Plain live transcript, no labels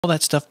All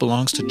that stuff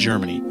belongs to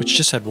Germany, which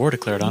just had war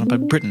declared on it by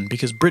Britain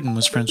because Britain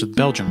was friends with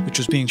Belgium, which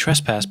was being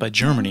trespassed by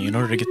Germany in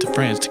order to get to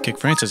France to kick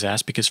France's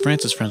ass because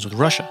France is friends with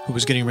Russia, who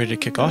was getting ready to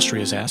kick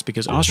Austria's ass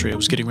because Austria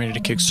was getting ready to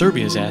kick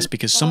Serbia's ass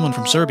because someone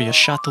from Serbia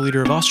shot the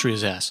leader of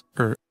Austria's ass.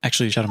 Or,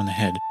 actually shot him in the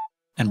head.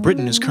 And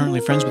Britain is currently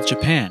friends with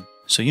Japan,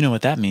 so you know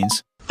what that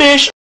means.